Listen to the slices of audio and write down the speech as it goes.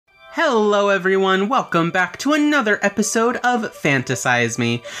Hello everyone, welcome back to another episode of Fantasize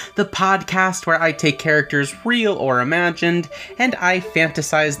Me, the podcast where I take characters real or imagined, and I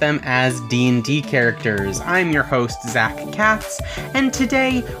fantasize them as D&D characters. I'm your host, Zach Katz, and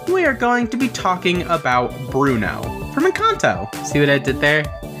today we are going to be talking about Bruno from Encanto. See what I did there?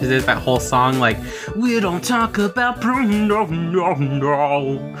 Is that whole song like, we don't talk about Bruno,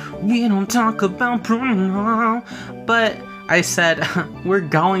 no, we don't talk about Bruno, but I said, we're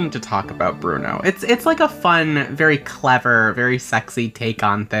going to talk about Bruno. It's like a fun, very clever, very sexy take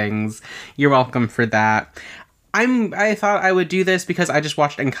on things. You're welcome for that. I thought I would do this because I just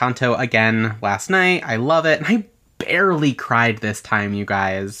watched Encanto again last night. I love it, and I barely cried this time, you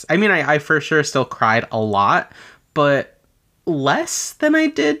guys. I mean, I for sure still cried a lot, but less than I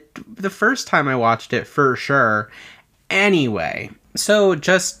did the first time I watched it, for sure. Anyway, so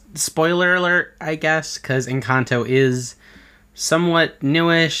just spoiler alert, I guess, because Encanto is somewhat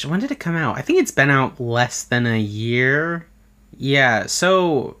newish. When did it come out? I think it's been out less than a year. Yeah,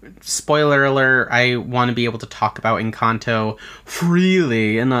 so spoiler alert, I want to be able to talk about Encanto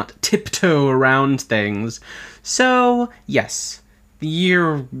freely and not tiptoe around things. So, yes,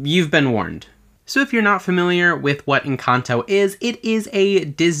 you've been warned. So if you're not familiar with what Encanto is, it is a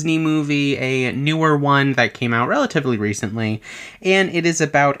Disney movie, a newer one that came out relatively recently, and it is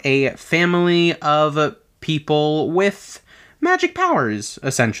about a family of people with magic powers,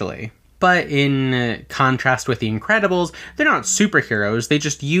 essentially. But in contrast with The Incredibles, they're not superheroes. They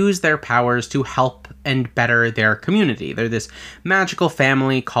just use their powers to help and better their community. They're this magical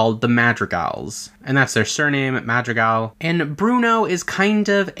family called the Madrigals, and that's their surname, Madrigal. And Bruno is kind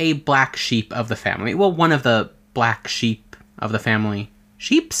of a black sheep of the family. Well, one of the black sheep of the family.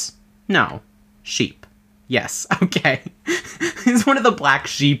 Sheeps? No. Sheep. Yes, okay. He's one of the black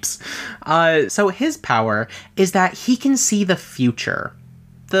sheeps. So his power is that he can see the future.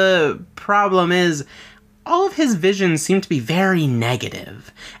 The problem is, all of his visions seem to be very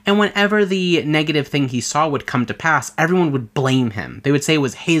negative. And whenever the negative thing he saw would come to pass, everyone would blame him. They would say it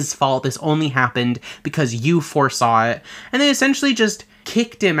was his fault, this only happened because you foresaw it. And they essentially just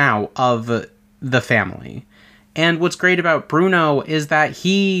kicked him out of the family. And what's great about Bruno is that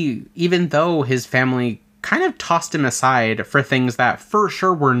he, even though his family kind of tossed him aside for things that for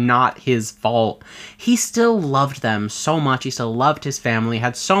sure were not his fault, he still loved them so much. He still loved his family,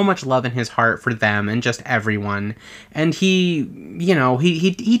 had so much love in his heart for them and just everyone. And he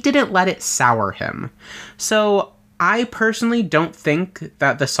didn't let it sour him. So I personally don't think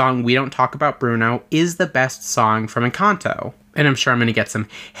that the song We Don't Talk About Bruno is the best song from Encanto. And I'm sure I'm going to get some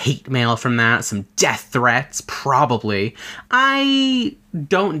hate mail from that, some death threats, probably. I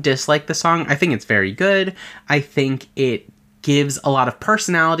don't dislike the song. I think it's very good. I think it gives a lot of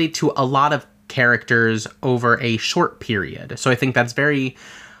personality to a lot of characters over a short period. So I think that's very,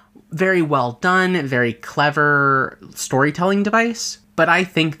 very well done, very clever storytelling device. But I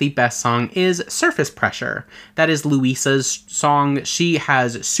think the best song is Surface Pressure. That is Luisa's song. She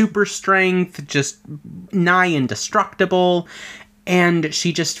has super strength, just nigh indestructible, and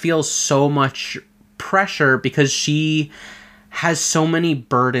she just feels so much pressure because she has so many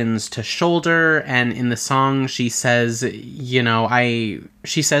burdens to shoulder. And in the song, she says,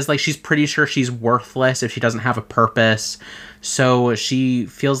 she says like she's pretty sure she's worthless if she doesn't have a purpose. So she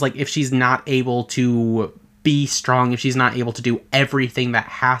feels like if she's not able to be strong, if she's not able to do everything that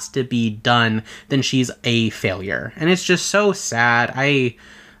has to be done, then she's a failure. And it's just so sad.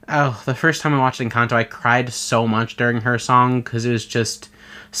 The first time I watched Encanto, I cried so much during her song because it was just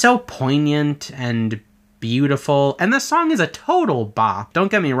so poignant and beautiful. And the song is a total bop.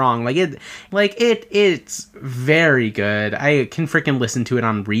 Don't get me wrong. It's very good. I can freaking listen to it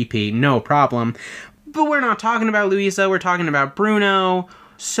on repeat, no problem. But we're not talking about Luisa, we're talking about Bruno.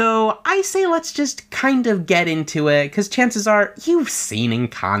 So I say let's just kind of get into it, because chances are you've seen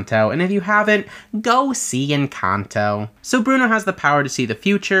Encanto, and if you haven't, go see Encanto. So Bruno has the power to see the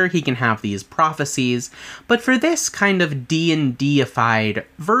future, he can have these prophecies, but for this kind of D&D-ified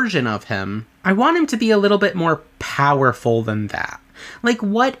version of him, I want him to be a little bit more powerful than that. Like,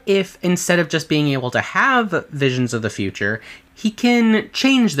 what if instead of just being able to have visions of the future, he can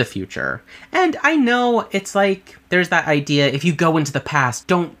change the future? And I know it's like, there's that idea, if you go into the past,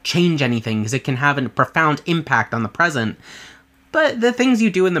 don't change anything, because it can have a profound impact on the present. But the things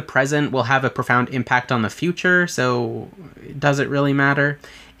you do in the present will have a profound impact on the future, so does it really matter?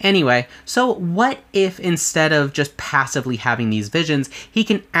 Anyway, so what if instead of just passively having these visions, he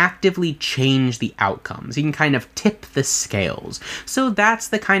can actively change the outcomes? He can kind of tip the scales. So that's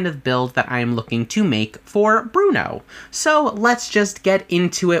the kind of build that I'm looking to make for Bruno. So let's just get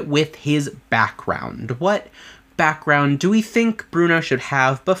into it with his background. What background do we think Bruno should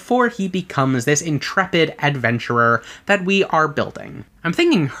have before he becomes this intrepid adventurer that we are building? I'm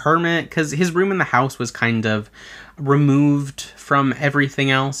thinking hermit, because his room in the house was kind of removed from everything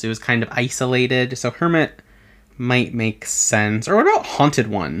else. It was kind of isolated, so hermit might make sense. Or what about haunted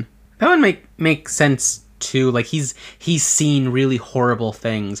one? That would make sense too. Like, he's seen really horrible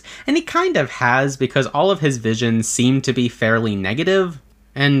things, and he kind of has, because all of his visions seem to be fairly negative,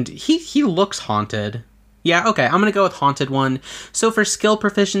 and he looks haunted. Yeah, okay, I'm gonna go with haunted one. So for skill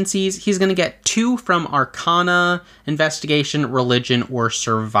proficiencies, he's gonna get 2 from Arcana, Investigation, Religion, or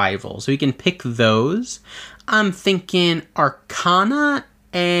Survival. So he can pick those. I'm thinking Arcana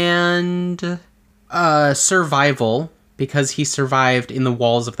and Survival, because he survived in the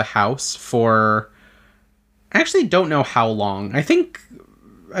walls of the house for... I actually don't know how long. I think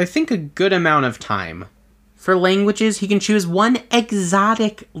a good amount of time. For languages, he can choose 1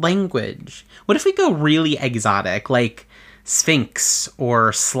 exotic language. What if we go really exotic, like Sphinx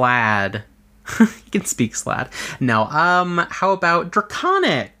or Slad? He can speak Slad. No, how about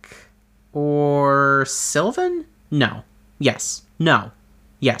Draconic? Or Sylvan? No. Yes. No.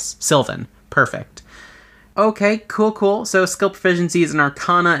 Yes. Sylvan. Perfect. Okay, cool. So skill proficiencies in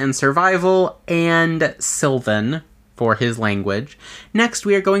Arcana and Survival, and Sylvan for his language. Next,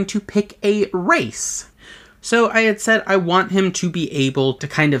 we are going to pick a race. So I had said I want him to be able to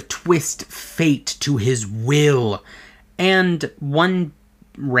kind of twist fate to his will. And one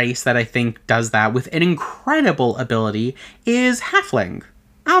race that I think does that with an incredible ability is Halfling.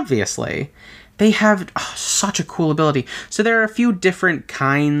 Obviously. They have such a cool ability. So there are a few different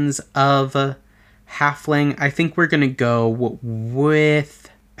kinds of Halfling. I think we're going to go with...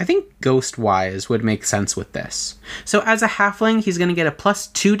 I think Ghostwise would make sense with this. So as a Halfling, he's going to get a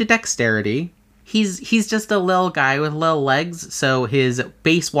 +2 to Dexterity. He's just a little guy with little legs, so his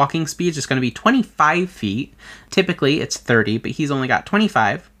base walking speed is just going to be 25 feet. Typically, it's 30, but he's only got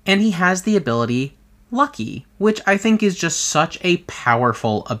 25. And he has the ability Lucky, which I think is just such a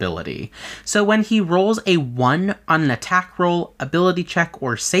powerful ability. So when he rolls a 1 on an attack roll, ability check,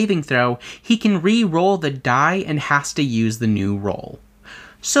 or saving throw, he can re-roll the die and has to use the new roll.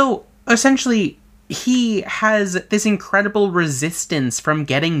 So essentially, he has this incredible resistance from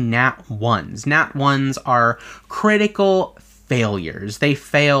getting nat 1s. Nat 1s are critical failures. They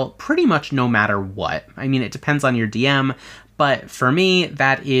fail pretty much no matter what. I mean, it depends on your DM, but for me,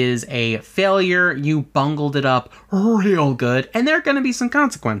 that is a failure. You bungled it up real good, and there are going to be some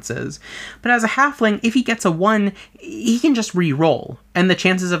consequences. But as a Halfling, if he gets a 1, he can just re-roll. And the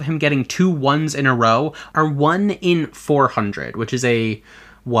chances of him getting 2 1s in a row are 1 in 400, which is a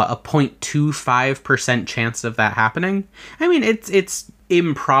 0.25% chance of that happening? I mean, it's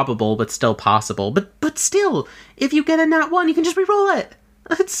improbable, but still possible. But still, if you get a nat 1, you can just re-roll it.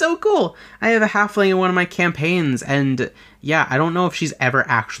 That's so cool. I have a Halfling in one of my campaigns, and yeah, I don't know if she's ever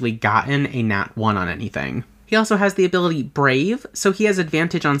actually gotten a nat 1 on anything. He also has the ability Brave, so he has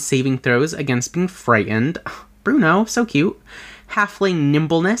advantage on saving throws against being frightened. Bruno, so cute. Halfling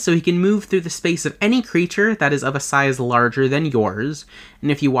Nimbleness, so he can move through the space of any creature that is of a size larger than yours. And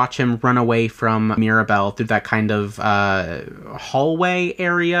if you watch him run away from Mirabelle through that kind of hallway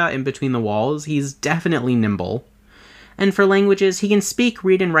area in between the walls, he's definitely nimble. And for languages, he can speak,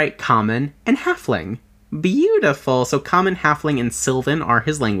 read, and write Common and Halfling. Beautiful! So Common, Halfling, and Sylvan are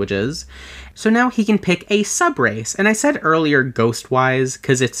his languages. So now he can pick a subrace. And I said earlier Ghostwise,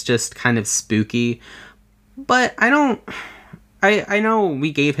 because it's just kind of spooky. But I know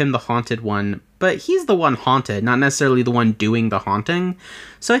we gave him the haunted one, but he's the one haunted, not necessarily the one doing the haunting.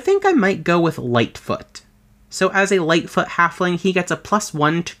 So I think I might go with Lightfoot. So as a Lightfoot Halfling, he gets a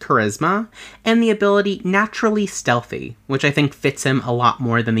 +1 to Charisma, and the ability Naturally Stealthy, which I think fits him a lot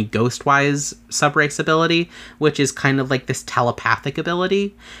more than the Ghostwise subrace ability, which is kind of like this telepathic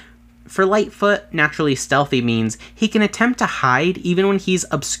ability. For Lightfoot, Naturally Stealthy means he can attempt to hide even when he's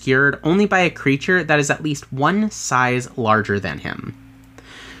obscured only by a creature that is at least 1 size larger than him.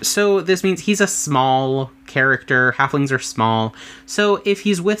 So this means he's a small character, Halflings are small, so if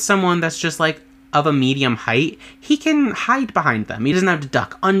he's with someone that's just like of a medium height, he can hide behind them. He doesn't have to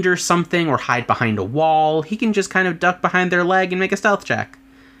duck under something or hide behind a wall. He can just kind of duck behind their leg and make a stealth check.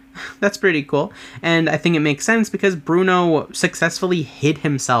 That's pretty cool. And I think it makes sense because Bruno successfully hid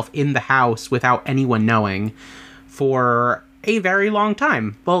himself in the house without anyone knowing for a very long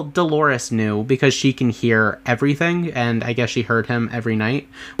time. Well, Dolores knew because she can hear everything, and I guess she heard him every night.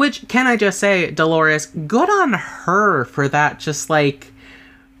 Which, can I just say, Dolores, good on her for that just like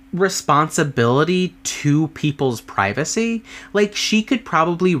responsibility to people's privacy. Like, she could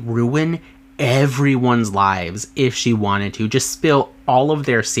probably ruin everyone's lives if she wanted to, just spill all of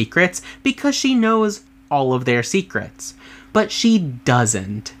their secrets because she knows all of their secrets. But she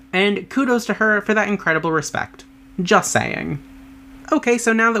doesn't. And kudos to her for that incredible respect. Just saying. Okay,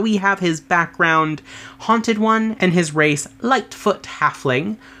 so now that we have his background, Haunted One, and his race, Lightfoot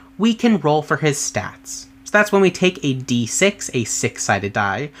Halfling, we can roll for his stats. So that's when we take a d6, a 6-sided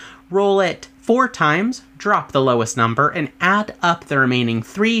die, roll it 4 times, drop the lowest number, and add up the remaining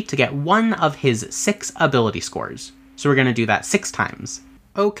 3 to get one of his 6 ability scores. So we're going to do that 6 times.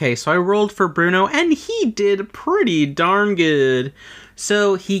 Okay, so I rolled for Bruno, and he did pretty darn good.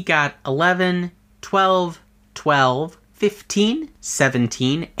 So he got 11, 12, 12, 15,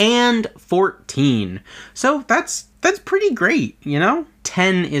 17, and 14. So that's pretty great, you know?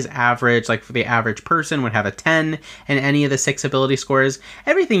 10 is average, like for the average person would have a 10, and any of the 6 ability scores,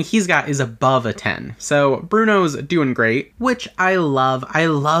 everything he's got is above a 10. So Bruno's doing great, which I love. I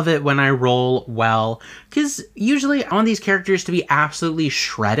love it when I roll well, because usually I want these characters to be absolutely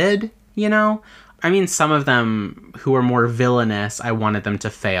shredded, you know? I mean, some of them who are more villainous, I wanted them to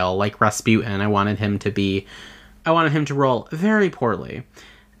fail, like Rasputin. I wanted him to roll very poorly.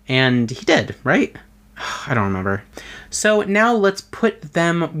 And he did, right? I don't remember. So now let's put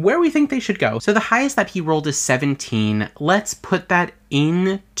them where we think they should go. So the highest that he rolled is 17. Let's put that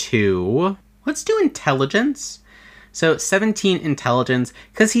into... Let's do intelligence. So 17 intelligence,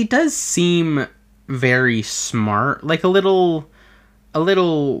 because he does seem very smart. Like a little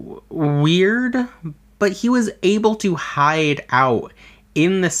weird, but he was able to hide out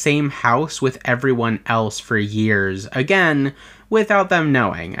in the same house with everyone else for years, again, without them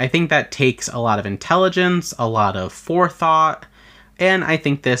knowing. I think that takes a lot of intelligence, a lot of forethought, and I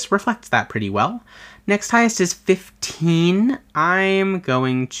think this reflects that pretty well. Next highest is 15. I'm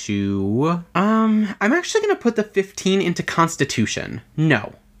actually going to put the 15 into Constitution.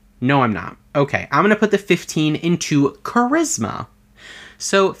 No, I'm not. Okay, I'm going to put the 15 into Charisma.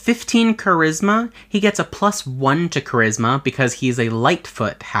 So 15 Charisma, he gets a +1 to Charisma because he's a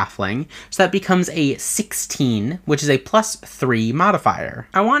Lightfoot Halfling, so that becomes a 16, which is a +3 modifier.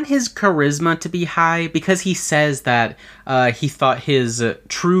 I want his Charisma to be high because he says that he thought his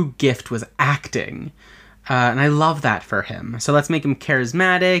true gift was acting. And I love that for him. So let's make him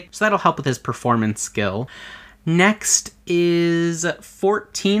charismatic, so that'll help with his performance skill. Next is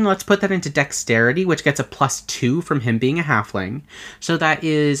 14. Let's put that into Dexterity, which gets a +2 from him being a halfling. So that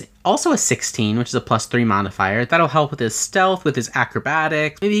is also a 16, which is a +3 modifier. That'll help with his stealth, with his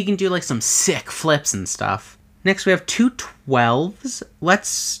acrobatics. Maybe he can do like some sick flips and stuff. Next we have 2 12s.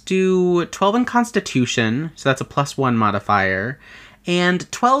 Let's do 12 in Constitution, so that's a +1 modifier.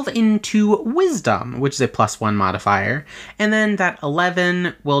 And 12 into Wisdom, which is a +1 modifier. And then that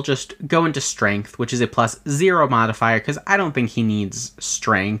 11 will just go into Strength, which is a +0 modifier, because I don't think he needs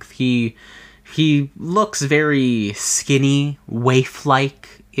Strength. He looks very skinny,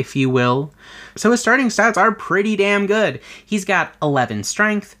 waif-like, if you will. So his starting stats are pretty damn good. He's got 11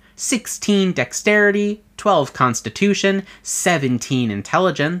 Strength, 16 Dexterity, 12 Constitution, 17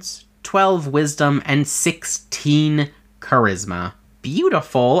 Intelligence, 12 Wisdom, and 16 Charisma.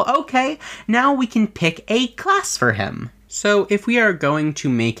 Beautiful. Okay, now we can pick a class for him. So if we are going to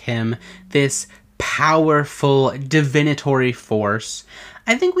make him this powerful divinatory force,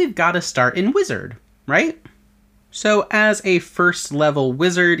 I think we've got to start in Wizard, right? So as a first level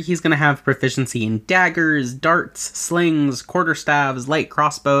wizard, he's going to have proficiency in daggers, darts, slings, quarterstaves, light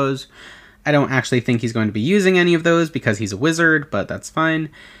crossbows. I don't actually think he's going to be using any of those because he's a wizard, but that's fine.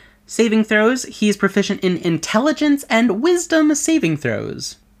 Saving throws, he's proficient in Intelligence and Wisdom saving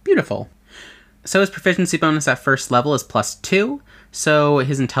throws. Beautiful. So his proficiency bonus at first level is +2. So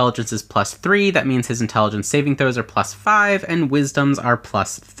his Intelligence is +3. That means his Intelligence saving throws are +5, and Wisdoms are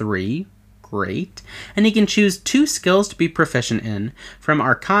 +3. Great. And he can choose 2 skills to be proficient in, from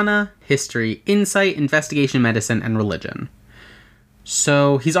Arcana, History, Insight, Investigation, Medicine, and Religion.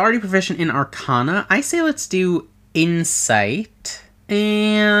 So he's already proficient in Arcana. I say let's do Insight.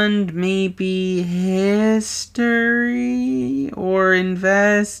 And maybe History or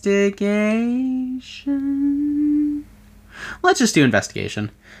Investigation? Let's just do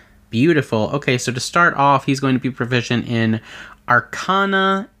Investigation. Beautiful. Okay, so to start off, he's going to be proficient in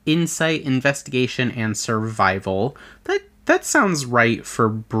Arcana, Insight, Investigation, and Survival. That sounds right for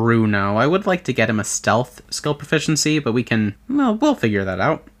Bruno. I would like to get him a Stealth skill proficiency, but we'll figure that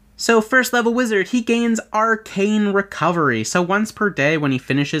out. So first level wizard, he gains Arcane Recovery. So once per day when he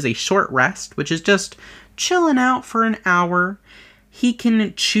finishes a short rest, which is just chilling out for an hour, he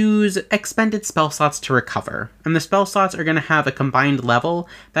can choose expended spell slots to recover. And the spell slots are going to have a combined level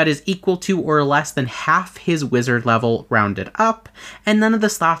that is equal to or less than half his wizard level rounded up, and none of the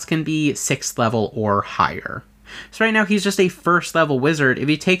slots can be 6th level or higher. So right now he's just a first level wizard. If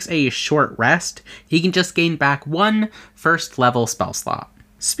he takes a short rest, he can just gain back 1 first level spell slot.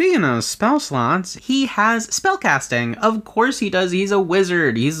 Speaking of spell slots, he has spellcasting. Of course he does. He's a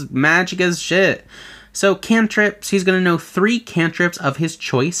wizard. He's magic as shit. So cantrips, he's going to know 3 cantrips of his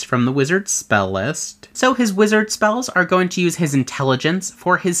choice from the wizard spell list. So his wizard spells are going to use his intelligence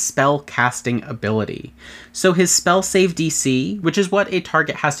for his spell casting ability. So his spell save DC, which is what a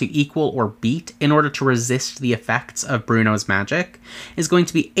target has to equal or beat in order to resist the effects of Bruno's magic, is going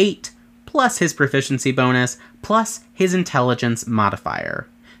to be 8 plus his proficiency bonus plus his intelligence modifier.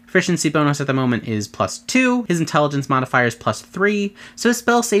 Proficiency bonus at the moment is +2, his intelligence modifier is +3, so his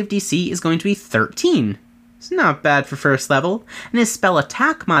spell save DC is going to be 13. It's not bad for first level, and his spell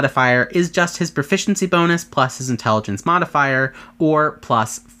attack modifier is just his proficiency bonus plus his intelligence modifier, or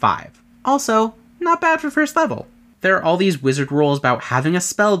 +5. Also, not bad for first level. There are all these wizard rules about having a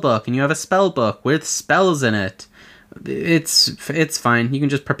spell book, and you have a spell book with spells in it. It's fine. You can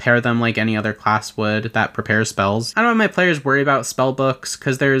just prepare them like any other class would that prepares spells. I don't have my players worry about spell books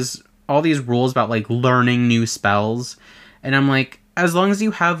because there's all these rules about like learning new spells. And I'm like, as long as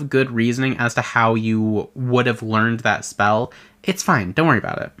you have good reasoning as to how you would have learned that spell, it's fine. Don't worry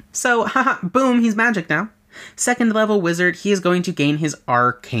about it. So, haha, boom, he's magic now. Second level wizard, he is going to gain his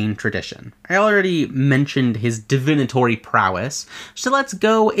arcane tradition. I already mentioned his divinatory prowess, so let's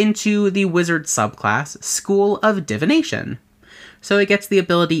go into the wizard subclass, School of Divination. So it gets the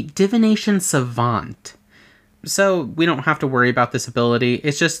ability Divination Savant. So we don't have to worry about this ability,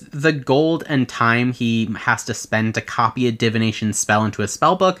 it's just the gold and time he has to spend to copy a divination spell into a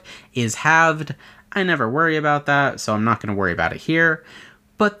spellbook is halved. I never worry about that, so I'm not going to worry about it here.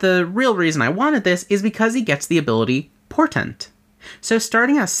 But the real reason I wanted this is because he gets the ability Portent. So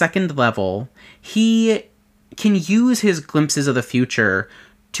starting at second level, he can use his glimpses of the future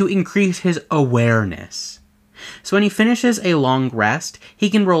to increase his awareness. So when he finishes a long rest, he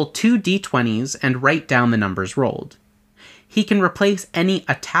can roll 2 d20s and write down the numbers rolled. He can replace any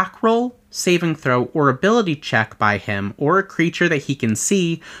attack roll, saving throw, or ability check by him or a creature that he can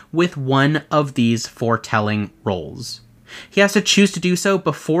see with one of these foretelling rolls. He has to choose to do so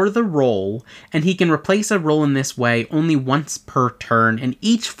before the roll, and he can replace a roll in this way only once per turn, and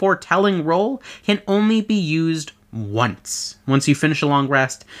each foretelling roll can only be used once. Once you finish a long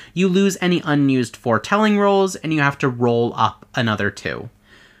rest, you lose any unused foretelling rolls, and you have to roll up another 2.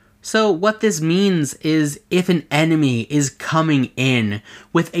 So what this means is if an enemy is coming in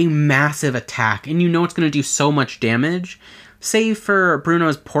with a massive attack, and you know it's going to do so much damage, say for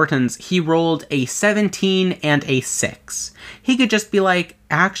Bruno's portents, he rolled a 17 and a 6. He could just be like,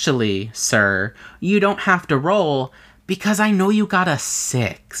 actually, sir, you don't have to roll because I know you got a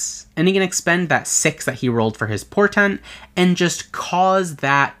 6. And he can expend that 6 that he rolled for his portent and just cause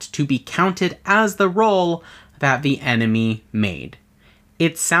that to be counted as the roll that the enemy made.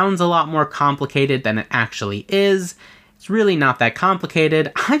 It sounds a lot more complicated than it actually is. It's really not that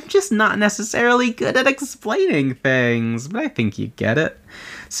complicated. I'm just not necessarily good at explaining things, but I think you get it.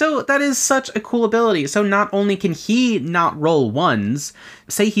 So that is such a cool ability. So not only can he not roll 1s,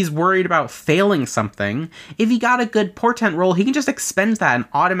 say he's worried about failing something, if he got a good portent roll, he can just expend that and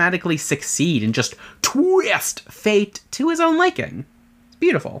automatically succeed and just twist fate to his own liking. It's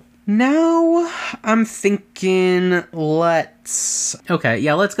beautiful. Now, I'm thinking, let's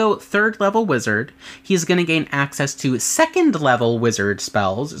go third level wizard. He's going to gain access to second level wizard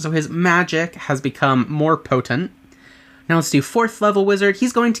spells, so his magic has become more potent. Now let's do fourth level wizard.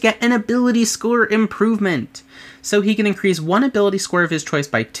 He's going to get an ability score improvement. So he can increase 1 ability score of his choice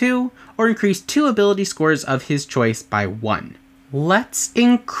by 2, or increase 2 ability scores of his choice by 1. Let's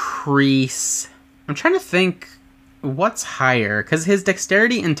increase... I'm trying to think... what's higher? Because his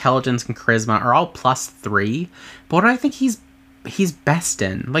dexterity, intelligence, and charisma are all +3. But what do I think he's best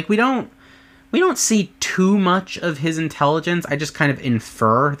in? Like, we don't see too much of his intelligence. I just kind of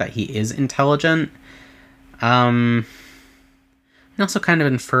infer that he is intelligent. And also kind of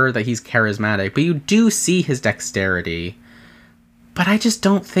infer that he's charismatic. But you do see his dexterity. But I just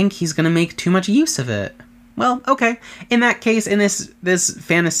don't think he's going to make too much use of it. Well, okay. In that case, in this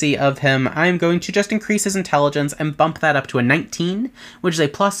fantasy of him, I'm going to just increase his intelligence and bump that up to a 19, which is a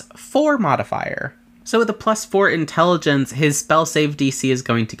 +4 modifier. So with a +4 intelligence, his spell save DC is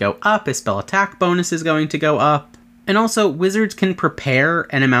going to go up, his spell attack bonus is going to go up. And also, wizards can prepare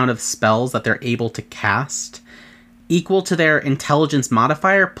an amount of spells that they're able to cast equal to their intelligence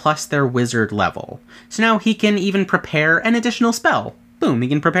modifier plus their wizard level. So now he can even prepare an additional spell. Boom, he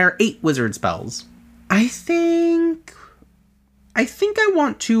can prepare 8 wizard spells. I think I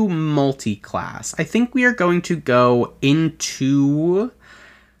want to multi-class. I think we are going to go into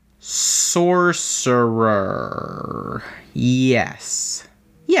Sorcerer. Yes.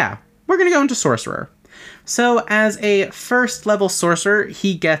 Yeah, we're going to go into Sorcerer. So as a first level sorcerer,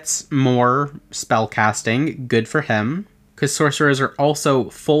 he gets more spell casting. Good for him, because sorcerers are also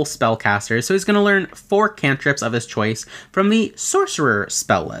full spellcasters. So he's going to learn 4 cantrips of his choice from the sorcerer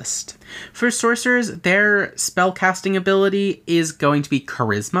spell list. For sorcerers, their spellcasting ability is going to be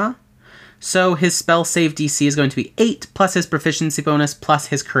charisma. So his spell save DC is going to be 8 plus his proficiency bonus plus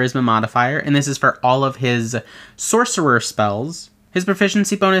his charisma modifier. And this is for all of his sorcerer spells. His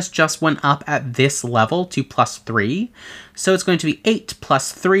proficiency bonus just went up at this level to +3. So it's going to be 8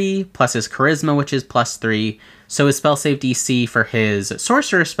 plus 3 plus his charisma, which is +3. So his spell save DC for his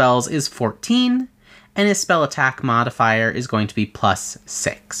sorcerer spells is 14. And his spell attack modifier is going to be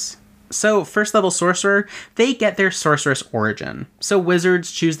 +6. So first level sorcerer, they get their sorceress origin. So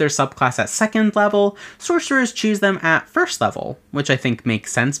wizards choose their subclass at 2nd level, sorcerers choose them at 1st level, which I think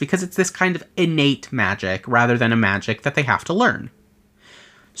makes sense because it's this kind of innate magic rather than a magic that they have to learn.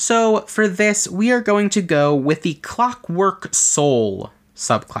 So for this, we are going to go with the Clockwork Soul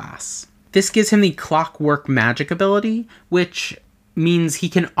subclass. This gives him the Clockwork Magic ability, which means he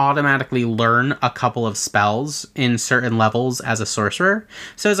can automatically learn a couple of spells in certain levels as a sorcerer.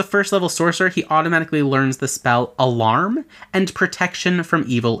 So as a first level sorcerer, he automatically learns the spell Alarm and Protection from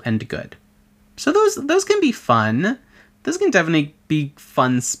Evil and Good. So those can be fun. Those can definitely be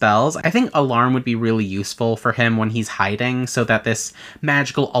fun spells. I think Alarm would be really useful for him when he's hiding, so that this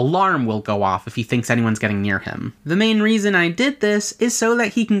magical alarm will go off if he thinks anyone's getting near him. The main reason I did this is so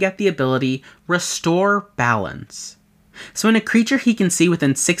that he can get the ability Restore Balance. So when a creature he can see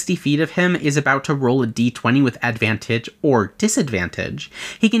within 60 feet of him is about to roll a d20 with advantage or disadvantage,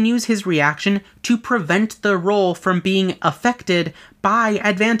 he can use his reaction to prevent the roll from being affected by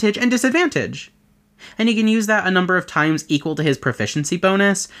advantage and disadvantage. And he can use that a number of times equal to his proficiency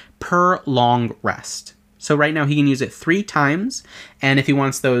bonus per long rest. So right now he can use it 3 times, and if he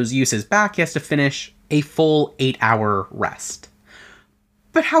wants those uses back, he has to finish a full 8-hour rest.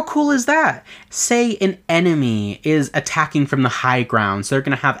 But how cool is that? Say an enemy is attacking from the high ground, so they're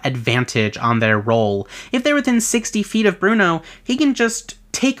going to have advantage on their roll. If they're within 60 feet of Bruno, he can just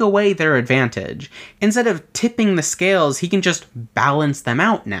take away their advantage. Instead of tipping the scales, he can just balance them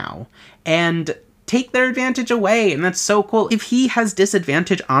out now and take their advantage away, and that's so cool. If he has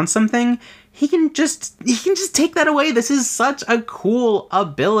disadvantage on something, he can just take that away. This is such a cool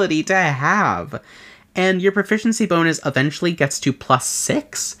ability to have. And your proficiency bonus eventually gets to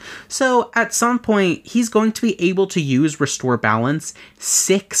 +6. So at some point, he's going to be able to use Restore Balance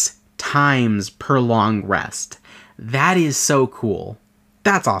 6 times per long rest. That is so cool.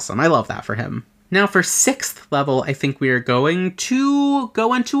 That's awesome. I love that for him. Now for 6th level, I think we are going to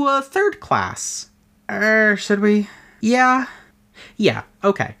go into a 3rd class. Should we? Yeah,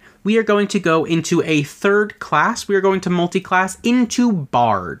 okay. We are going to go into a 3rd class. We are going to multi-class into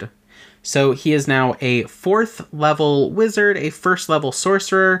Bard. So he is now a 4th level wizard, a 1st level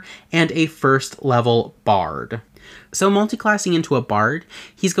sorcerer, and a 1st level bard. So multi-classing into a bard,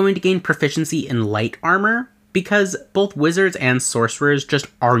 he's going to gain proficiency in light armor, because both wizards and sorcerers just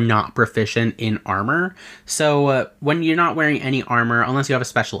are not proficient in armor. So when you're not wearing any armor, unless you have a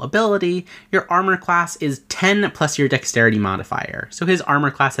special ability, your armor class is 10 plus your dexterity modifier. So his armor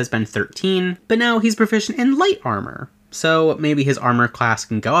class has been 13, but now he's proficient in light armor. So maybe his armor class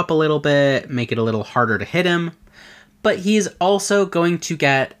can go up a little bit, make it a little harder to hit him. But he's also going to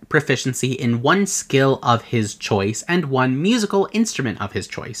get proficiency in 1 skill of his choice and 1 musical instrument of his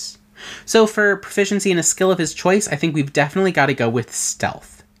choice. So for proficiency in a skill of his choice, I think we've definitely got to go with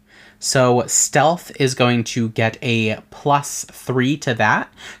stealth. So stealth is going to get a +3 to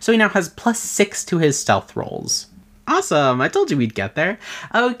that. So he now has +6 to his stealth rolls. Awesome, I told you we'd get there.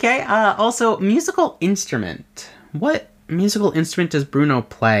 Okay, also musical instrument. What musical instrument does Bruno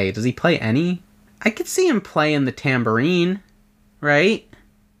play? Does he play any? I could see him playing the tambourine, right?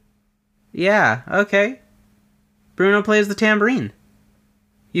 Yeah, okay. Bruno plays the tambourine.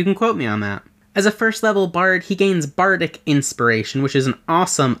 You can quote me on that. As a 1st level bard, he gains Bardic Inspiration, which is an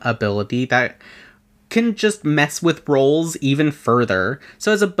awesome ability that can just mess with rolls even further.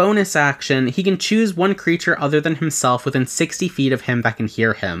 So as a bonus action, he can choose 1 creature other than himself within 60 feet of him that can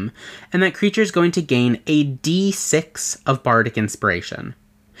hear him, and that creature is going to gain a d6 of Bardic Inspiration.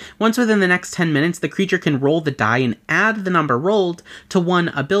 Once within the next 10 minutes, the creature can roll the die and add the number rolled to 1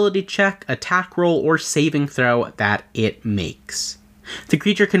 ability check, attack roll, or saving throw that it makes. The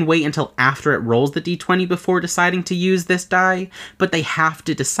creature can wait until after it rolls the d20 before deciding to use this die, but they have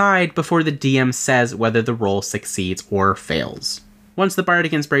to decide before the DM says whether the roll succeeds or fails. Once the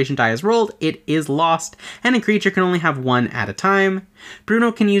Bardic Inspiration die is rolled, it is lost, and a creature can only have one at a time.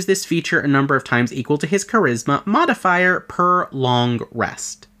 Bruno can use this feature a number of times equal to his Charisma modifier per long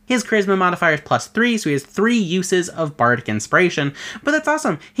rest. His Charisma modifier is +3, so he has 3 uses of Bardic Inspiration, but that's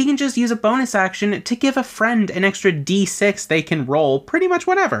awesome. He can just use a bonus action to give a friend an extra d6 they can roll pretty much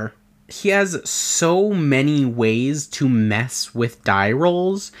whenever. He has so many ways to mess with die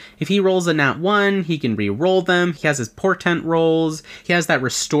rolls. If he rolls a nat 1, he can re-roll them. He has his portent rolls. He has that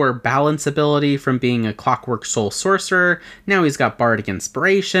restore balance ability from being a Clockwork Soul sorcerer. Now he's got Bardic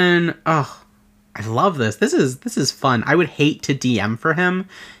Inspiration. Oh, I love this. This is fun. I would hate to DM for him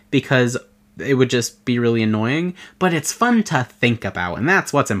because it would just be really annoying, but it's fun to think about, and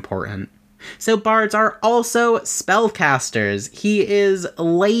that's what's important. So bards are also spellcasters. He is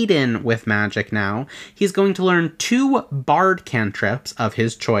laden with magic now. He's going to learn 2 bard cantrips of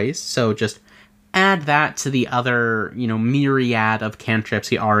his choice, so just add that to the other, myriad of cantrips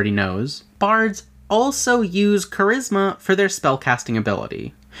he already knows. Bards also use charisma for their spellcasting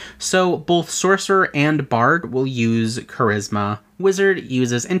ability. So both sorcerer and bard will use charisma. Wizard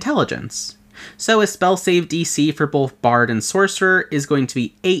uses intelligence. So a spell save DC for both Bard and Sorcerer is going to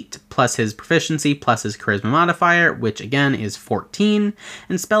be 8 plus his proficiency plus his charisma modifier, which again is 14,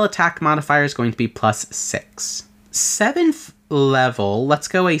 and spell attack modifier is going to be +6. 7th level, let's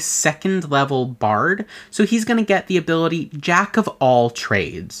go a 2nd level Bard, so he's going to get the ability Jack of all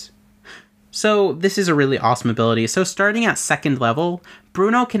trades. So this is a really awesome ability. So starting at 2nd level,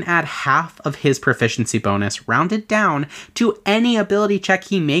 Bruno can add half of his proficiency bonus, rounded down, to any ability check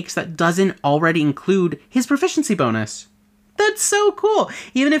he makes that doesn't already include his proficiency bonus. That's so cool!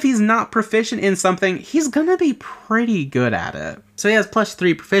 Even if he's not proficient in something, he's gonna be pretty good at it. So he has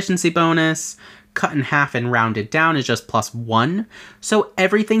 +3 proficiency bonus, cut in half and rounded down is just +1, so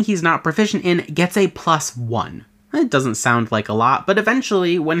everything he's not proficient in gets a +1. It doesn't sound like a lot, but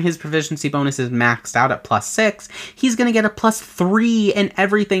eventually, when his proficiency bonus is maxed out at +6, he's going to get a +3 in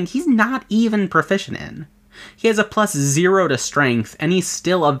everything he's not even proficient in. He has a +0 to strength, and he's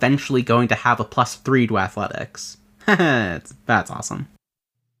still eventually going to have a +3 to athletics. That's awesome.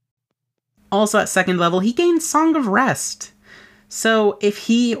 Also at 2nd level, he gains Song of Rest. So if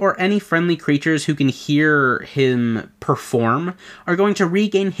he or any friendly creatures who can hear him perform are going to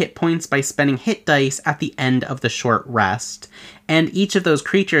regain hit points by spending hit dice at the end of the short rest, and each of those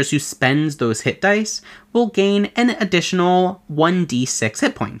creatures who spends those hit dice will gain an additional 1d6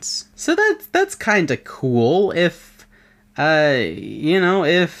 hit points. So that's kind of cool. If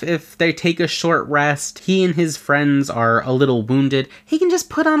they take a short rest, he and his friends are a little wounded, he can just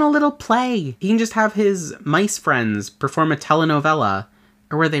put on a little play. He can just have his mice friends perform a telenovela.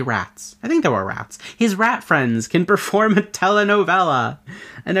 Or were they rats? I think they were rats. His rat friends can perform a telenovela,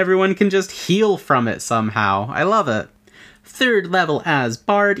 and everyone can just heal from it somehow. I love it. 3rd level as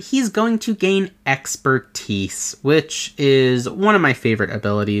Bard, he's going to gain Expertise, which is one of my favorite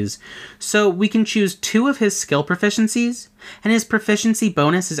abilities. So we can choose 2 of his skill proficiencies, and his proficiency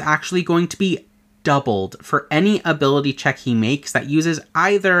bonus is actually going to be doubled for any ability check he makes that uses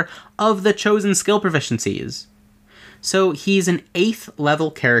either of the chosen skill proficiencies. So he's an 8th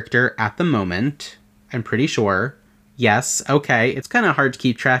level character at the moment, I'm pretty sure. Yes, okay, it's kind of hard to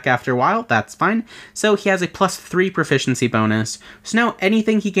keep track after a while, that's fine. So he has a +3 proficiency bonus, so now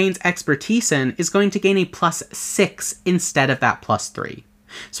anything he gains expertise in is going to gain a +6 instead of that +3.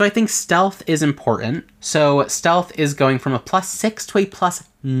 So I think stealth is important, so stealth is going from a +6 to a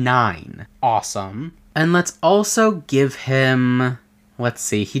 +9. Awesome. And let's also give him, let's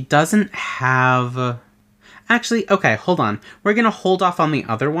see, he doesn't have... Actually, okay, hold on. We're going to hold off on the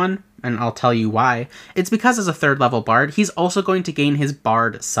other one, and I'll tell you why. It's because as a 3rd level bard, he's also going to gain his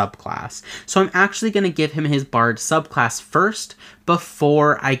bard subclass. So I'm actually going to give him his bard subclass first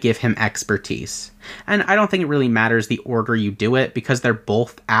before I give him expertise. And I don't think it really matters the order you do it because they're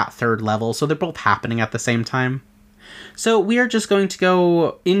both at 3rd level, so they're both happening at the same time. So we are just going to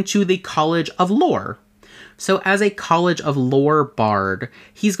go into the College of Lore. So as a College of Lore bard,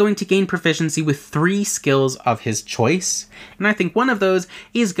 he's going to gain proficiency with 3 skills of his choice, and I think one of those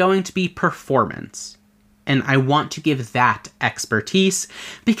is going to be performance. And I want to give that expertise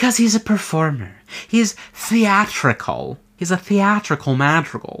because he's a performer. He's theatrical. He's a theatrical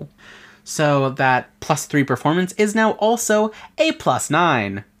madrigal. So that +3 performance is now also a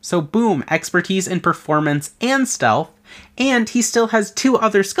 +9. So boom, expertise in performance and stealth, and he still has 2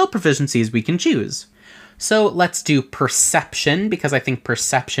 other skill proficiencies we can choose. So let's do perception, because I think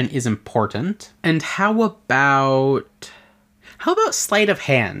perception is important. And how about sleight of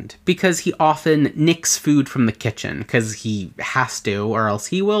hand? Because he often nicks food from the kitchen, because he has to, or else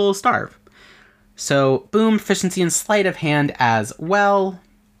he will starve. So, boom, proficiency in sleight of hand as well.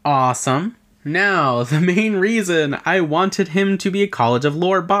 Awesome. Now, the main reason I wanted him to be a College of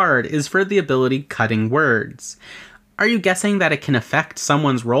Lore bard is for the ability Cutting Words. Are you guessing that it can affect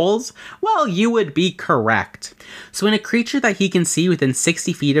someone's rolls? Well, you would be correct. So when a creature that he can see within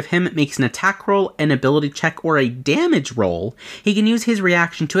 60 feet of him makes an attack roll, an ability check, or a damage roll, he can use his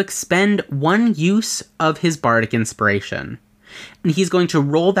reaction to expend one use of his Bardic Inspiration. And he's going to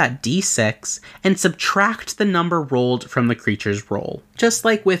roll that d6 and subtract the number rolled from the creature's roll. Just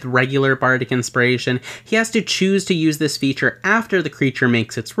like with regular Bardic Inspiration, he has to choose to use this feature after the creature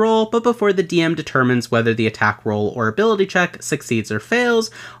makes its roll, but before the DM determines whether the attack roll or ability check succeeds or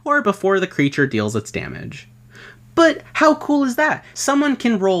fails, or before the creature deals its damage. But how cool is that? Someone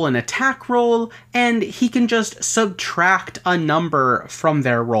can roll an attack roll, and he can just subtract a number from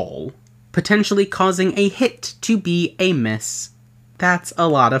their roll, potentially causing a hit to be a miss. That's a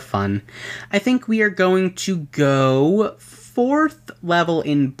lot of fun. I think we are going to go 4th level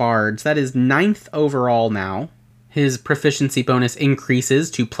in Bards. That is 9th overall now. His proficiency bonus increases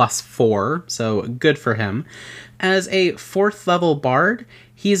to +4, so good for him. As a 4th level Bard,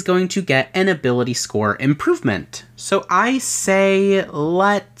 he is going to get an ability score improvement. So I say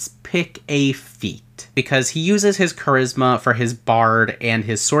let's pick a feat, because he uses his charisma for his bard and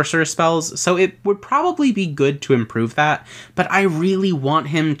his sorcerer spells, so it would probably be good to improve that, but I really want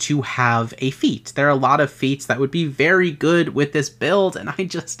him to have a feat. There are a lot of feats that would be very good with this build, and I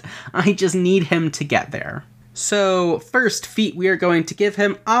just need him to get there. So, first feat we are going to give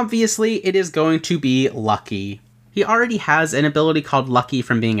him, obviously it is going to be Lucky. He already has an ability called Lucky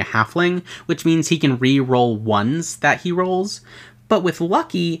from being a halfling, which means he can re-roll ones that he rolls. But with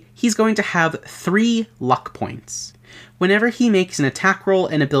Lucky, he's going to have 3 luck points. Whenever he makes an attack roll,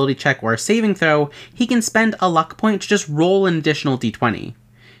 an ability check, or a saving throw, he can spend a luck point to just roll an additional d20.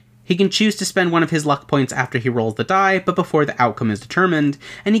 He can choose to spend one of his luck points after he rolls the die, but before the outcome is determined,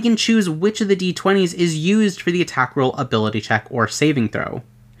 and he can choose which of the d20s is used for the attack roll, ability check, or saving throw.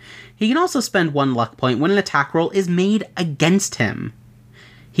 He can also spend 1 luck point when an attack roll is made against him.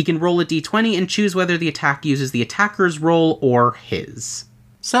 He can roll a d20 and choose whether the attack uses the attacker's roll or his.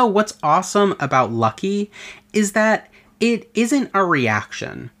 So what's awesome about Lucky is that it isn't a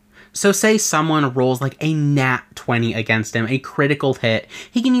reaction. So say someone rolls like a nat 20 against him, a critical hit,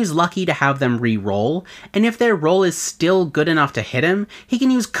 he can use Lucky to have them re-roll, and if their roll is still good enough to hit him, he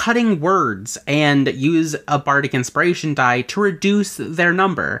can use Cutting Words and use a Bardic Inspiration die to reduce their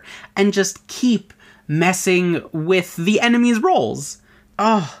number, and just keep messing with the enemy's rolls.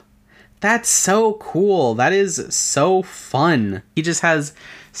 Oh, that's so cool. That is so fun. He just has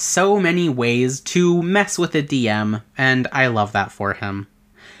so many ways to mess with a DM, and I love that for him.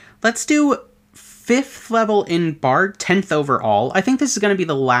 Let's do 5th level in Bard, 10th overall. I think this is going to be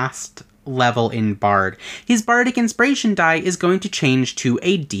the last level in Bard. His Bardic Inspiration die is going to change to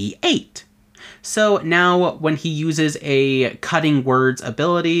a D8. So now when he uses a Cutting Words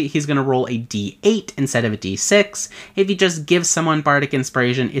ability, he's going to roll a D8 instead of a D6. If he just gives someone Bardic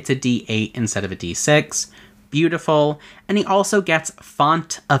Inspiration, it's a D8 instead of a D6. Beautiful. And he also gets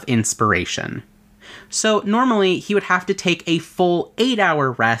Font of Inspiration. So normally he would have to take a full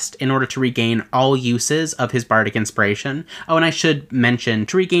 8-hour rest in order to regain all uses of his Bardic Inspiration. Oh, and I should mention,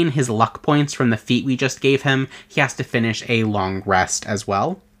 to regain his luck points from the feat we just gave him, he has to finish a long rest as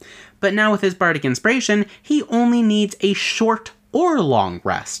well. But now with his Bardic Inspiration, he only needs a short or long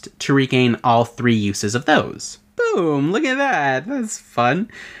rest to regain all 3 uses of those. Boom, look at that, that's fun.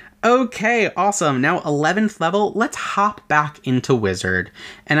 Okay, awesome. Now 11th level, let's hop back into Wizard.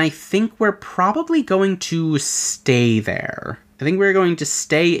 And I think we're probably going to stay there. I think we're going to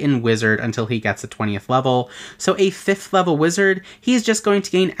stay in Wizard until he gets a 20th level. So a 5th level Wizard, he's just going to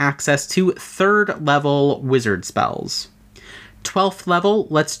gain access to 3rd level Wizard spells. 12th level,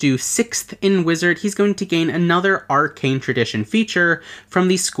 let's do 6th in Wizard. He's going to gain another Arcane Tradition feature from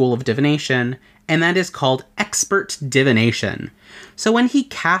the School of Divination, and that is called Expert Divination. So when he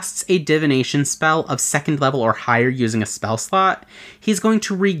casts a divination spell of 2nd level or higher using a spell slot, he's going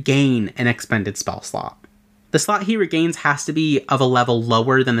to regain an expended spell slot. The slot he regains has to be of a level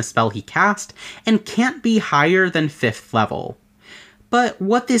lower than the spell he cast, and can't be higher than 5th level. But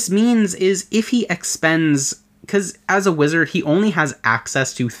what this means is if he expends, because as a wizard, he only has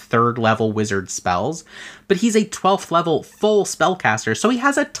access to 3rd level wizard spells, but he's a 12th level full spellcaster, so he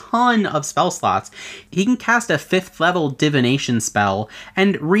has a ton of spell slots. He can cast a 5th level divination spell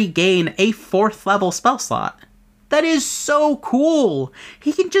and regain a 4th level spell slot. That is so cool!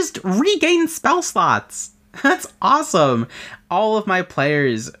 He can just regain spell slots! That's awesome! All of my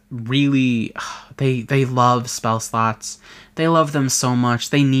players really, they love spell slots. They love them so much.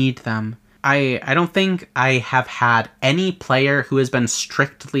 They need them. I don't think I have had any player who has been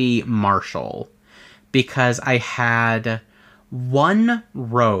strictly martial, because I had one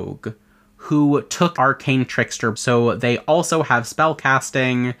rogue who took Arcane Trickster, so they also have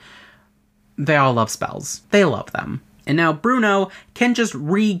spellcasting. They all love spells. They love them. And now Bruno can just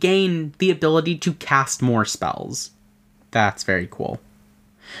regain the ability to cast more spells. That's very cool.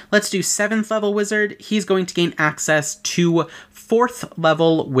 Let's do 7th level wizard. He's going to gain access to 4th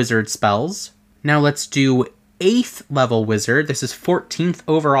level wizard spells. Now let's do 8th level wizard. This is 14th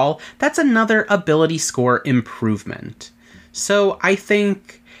overall. That's another ability score improvement. So I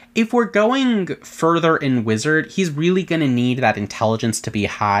think if we're going further in wizard, he's really going to need that intelligence to be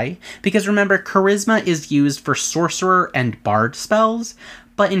high. Because remember, charisma is used for sorcerer and bard spells,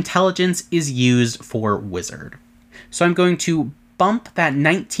 but intelligence is used for wizard. So I'm going to bump that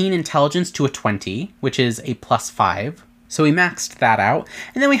 19 intelligence to a 20, which is a +5. So we maxed that out,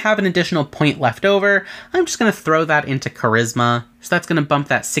 and then we have an additional point left over. I'm just going to throw that into charisma. So that's going to bump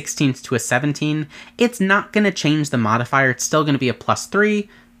that 16 to a 17. It's not going to change the modifier. It's still going to be a +3,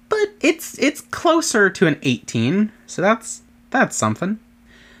 but it's closer to an 18. So that's something.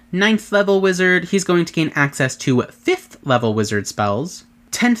 9th level wizard, he's going to gain access to 5th level wizard spells.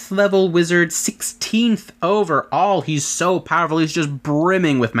 10th level wizard, 16th overall. He's so powerful. He's just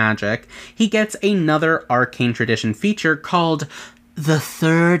brimming with magic. He gets another Arcane Tradition feature called the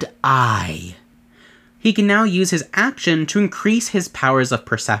Third Eye. He can now use his action to increase his powers of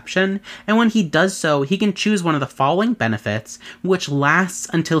perception, and when he does so, he can choose one of the following benefits, which lasts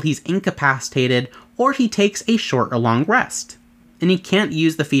until he's incapacitated or he takes a short or long rest. And he can't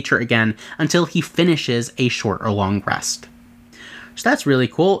use the feature again until he finishes a short or long rest. So that's really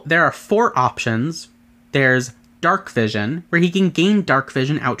cool. There are 4 options. There's Dark Vision, where he can gain Dark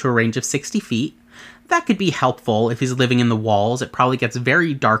Vision out to a range of 60 feet. That could be helpful if he's living in the walls. It probably gets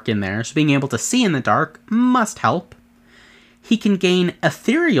very dark in there, so being able to see in the dark must help. He can gain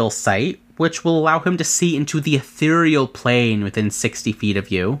Ethereal Sight, which will allow him to see into the ethereal plane within 60 feet of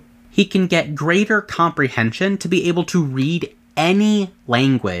you. He can get Greater Comprehension to be able to read any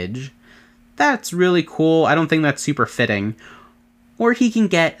language. That's really cool. I don't think that's super fitting. Or he can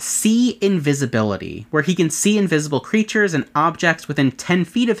get See Invisibility, where he can see invisible creatures and objects within 10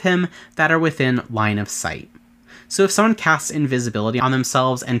 feet of him that are within line of sight. So if someone casts invisibility on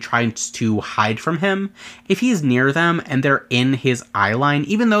themselves and tries to hide from him, if he's near them and they're in his eye line,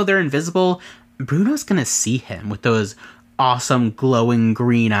 even though they're invisible, Bruno's gonna see him with those awesome glowing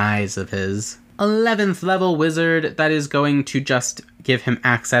green eyes of his. 11th level wizard, that is going to just give him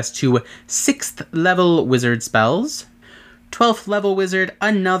access to 6th level wizard spells. 12th level wizard,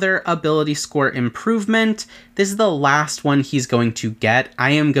 another ability score improvement. This is the last one he's going to get.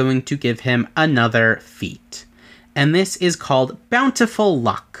 I am going to give him another feat. And this is called Bountiful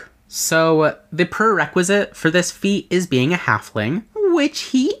Luck. So the prerequisite for this feat is being a halfling, which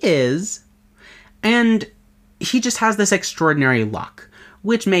he is. And he just has this extraordinary luck,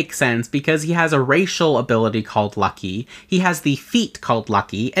 which makes sense because he has a racial ability called Lucky. He has the feat called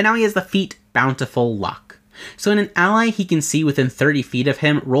Lucky, and now he has the feat Bountiful Luck. So when an ally he can see within 30 feet of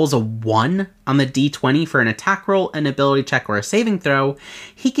him rolls a 1 on the d20 for an attack roll, an ability check, or a saving throw,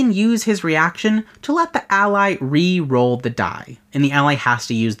 he can use his reaction to let the ally re-roll the die, and the ally has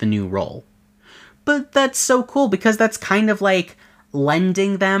to use the new roll. But that's so cool because that's kind of like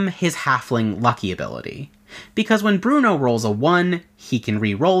lending them his halfling lucky ability. Because when Bruno rolls a 1, he can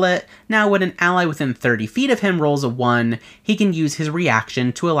re-roll it. Now when an ally within 30 feet of him rolls a 1, he can use his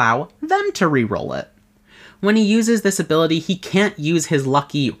reaction to allow them to re-roll it. When he uses this ability, he can't use his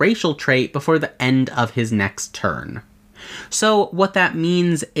lucky racial trait before the end of his next turn. So what that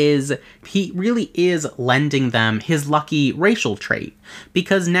means is he really is lending them his lucky racial trait,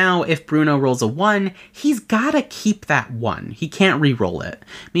 because now if Bruno rolls a 1, he's gotta keep that 1. He can't re-roll it.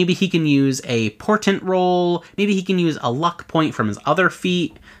 Maybe he can use a portent roll, maybe he can use a luck point from his other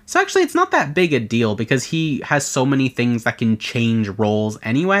feat. So actually it's not that big a deal because he has so many things that can change rolls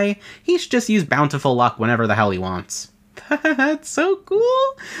anyway. He should just use Bountiful Luck whenever the hell he wants. That's so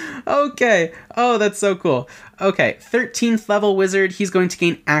cool. Okay. Oh, that's so cool. Okay, 13th level wizard, he's going to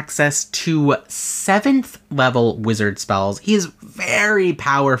gain access to 7th level wizard spells. He is very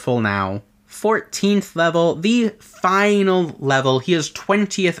powerful now. 14th level, the final level, he is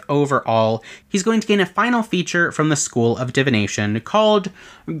 20th overall. He's going to gain a final feature from the School of Divination called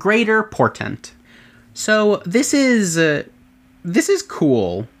Greater Portent. So this is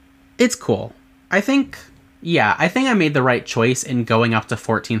cool. It's cool. I think I made the right choice in going up to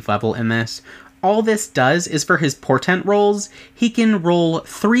 14th level in this. All this does is for his portent rolls, he can roll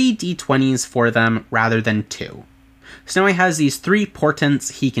 3 d20s for them rather than 2. So now he has these 3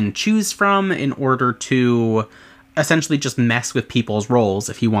 portents he can choose from in order to essentially just mess with people's rolls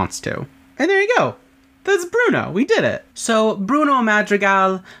if he wants to. And there you go. That's Bruno. We did it. So Bruno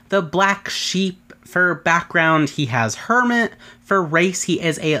Madrigal, the black sheep. For background, he has Hermit. For race, he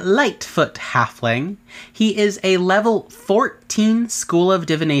is a Lightfoot halfling. He is a level 14 School of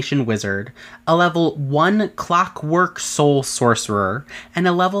Divination wizard, a level 1 Clockwork Soul sorcerer, and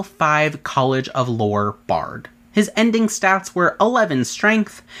a level 5 College of Lore bard. His ending stats were 11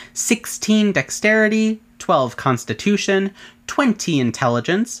 strength, 16 dexterity, 12 constitution, 20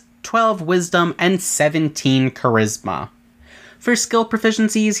 intelligence, 12 wisdom, and 17 charisma. For skill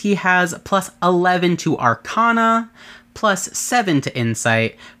proficiencies, he has plus 11 to Arcana, plus 7 to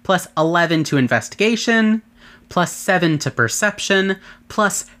Insight, plus 11 to Investigation, plus 7 to Perception,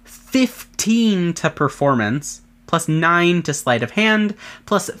 plus 15 to Performance, plus 9 to Sleight of Hand,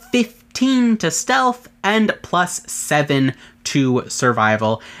 plus 15 to Stealth, and plus 7 to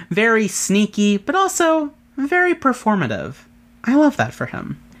Survival. Very sneaky, but also very performative. I love that for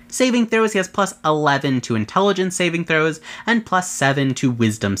him. Saving throws, he has plus 11 to intelligence saving throws and plus 7 to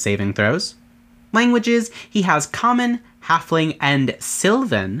wisdom saving throws. Languages, he has Common, Halfling, and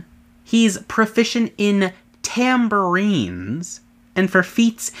Sylvan. He's proficient in tambourines. And for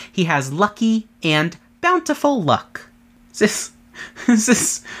feats, he has Lucky and Bountiful Luck. This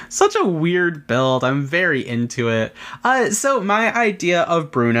is such a weird build. I'm very into it. So my idea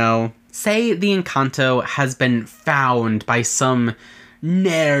of Bruno, say the Encanto has been found by some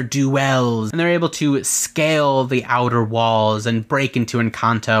ne'er-do-wells, and they're able to scale the outer walls and break into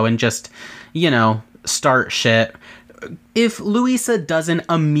Encanto and just, start shit. If Luisa doesn't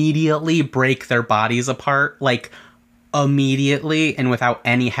immediately break their bodies apart, immediately and without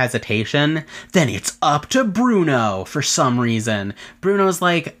any hesitation, then it's up to Bruno for some reason. Bruno's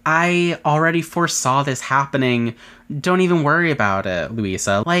like, I already foresaw this happening. Don't even worry about it,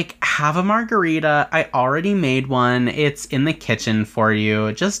 Luisa. Have a margarita. I already made one. It's in the kitchen for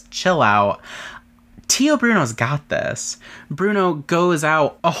you. Just chill out. Tio Bruno's got this. Bruno goes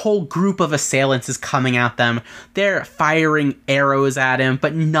out, a whole group of assailants is coming at them. They're firing arrows at him,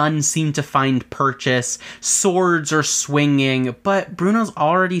 but none seem to find purchase. Swords are swinging, but Bruno's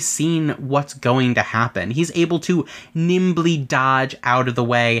already seen what's going to happen. He's able to nimbly dodge out of the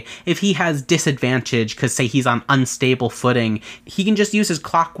way. If he has disadvantage, because say he's on unstable footing, he can just use his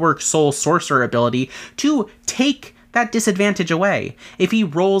Clockwork Soul sorcerer ability to take that disadvantage away. If he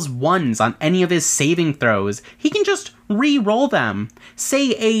rolls 1s on any of his saving throws, he can just re-roll them.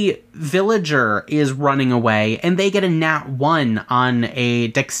 Say a villager is running away and they get a nat 1 on a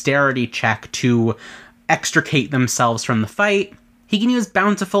dexterity check to extricate themselves from the fight. He can use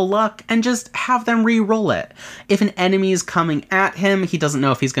Bountiful Luck and just have them re-roll it. If an enemy is coming at him, he doesn't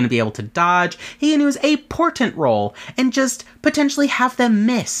know if he's going to be able to dodge, he can use a Portent roll and just potentially have them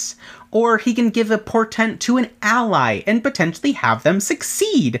miss. Or he can give a portent to an ally and potentially have them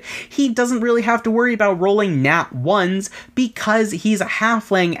succeed. He doesn't really have to worry about rolling nat 1s because he's a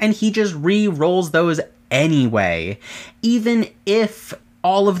halfling and he just re-rolls those anyway. Even if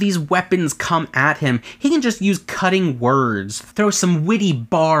all of these weapons come at him, he can just use cutting words, throw some witty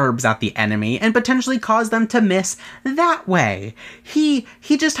barbs at the enemy, and potentially cause them to miss that way. He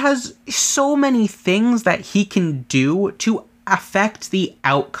just has so many things that he can do to affect the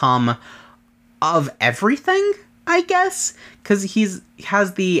outcome of everything, I guess, because he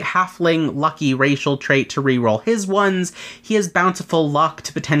has the halfling lucky racial trait to reroll his 1s. He has Bountiful Luck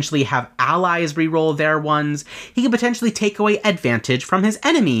to potentially have allies reroll their 1s. He can potentially take away advantage from his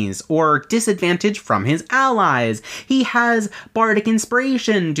enemies or disadvantage from his allies. He has Bardic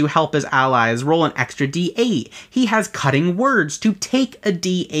Inspiration to help his allies roll an extra d8. He has Cutting Words to take a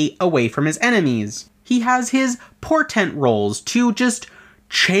d8 away from his enemies. He has his Portent rolls to just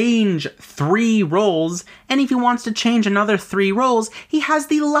change 3 rolls, and if he wants to change another 3 rolls, he has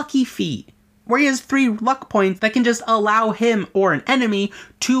the Lucky Feat, where he has 3 luck points that can just allow him or an enemy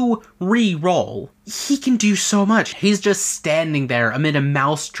to re-roll. He can do so much. He's just standing there amid a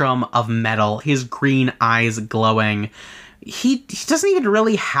maelstrom of metal, his green eyes glowing. He doesn't even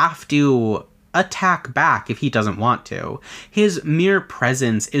really have to attack back if he doesn't want to. His mere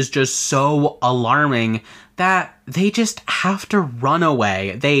presence is just so alarming that they just have to run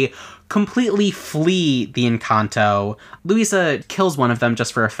away. They completely flee the Encanto. Luisa kills one of them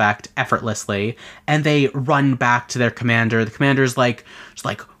just for effect, effortlessly, and they run back to their commander. The commander's like,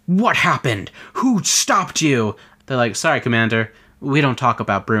 what happened? Who stopped you? They're like, sorry, Commander, we don't talk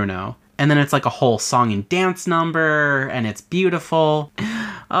about Bruno. And then it's like a whole song and dance number, and it's beautiful.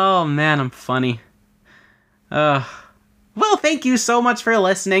 Oh man, I'm funny. Well, thank you so much for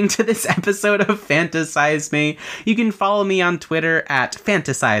listening to this episode of Fantasize Me. You can follow me on Twitter at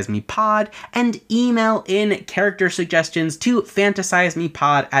FantasizeMePod and email in character suggestions to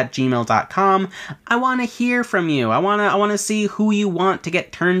fantasizemepod@gmail.com. I want to hear from you. I want to see who you want to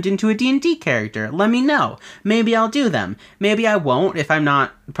get turned into a D&D character. Let me know. Maybe I'll do them. Maybe I won't if I'm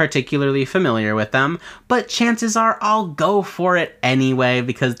not particularly familiar with them, but chances are I'll go for it anyway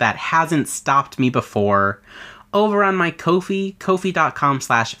because that hasn't stopped me before. Over on my Ko-fi,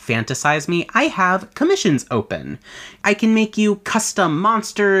 ko-fi.com/fantasizeme, I have commissions open. I can make you custom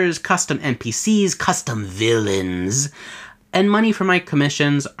monsters, custom NPCs, custom villains. And money from my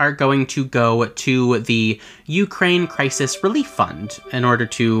commissions are going to go to the Ukraine Crisis Relief Fund in order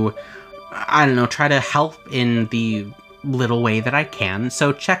to, try to help in the little way that I can.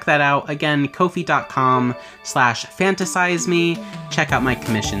 So check that out. Again, ko-fi.com/fantasizeme. Check out my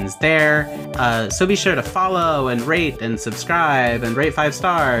commissions there. So be sure to follow and rate and subscribe and rate 5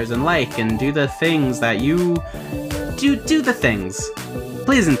 stars and like and do the things that you do the things.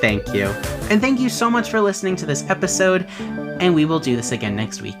 Please and thank you. And thank you so much for listening to this episode, and we will do this again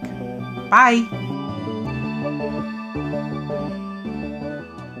next week. Bye!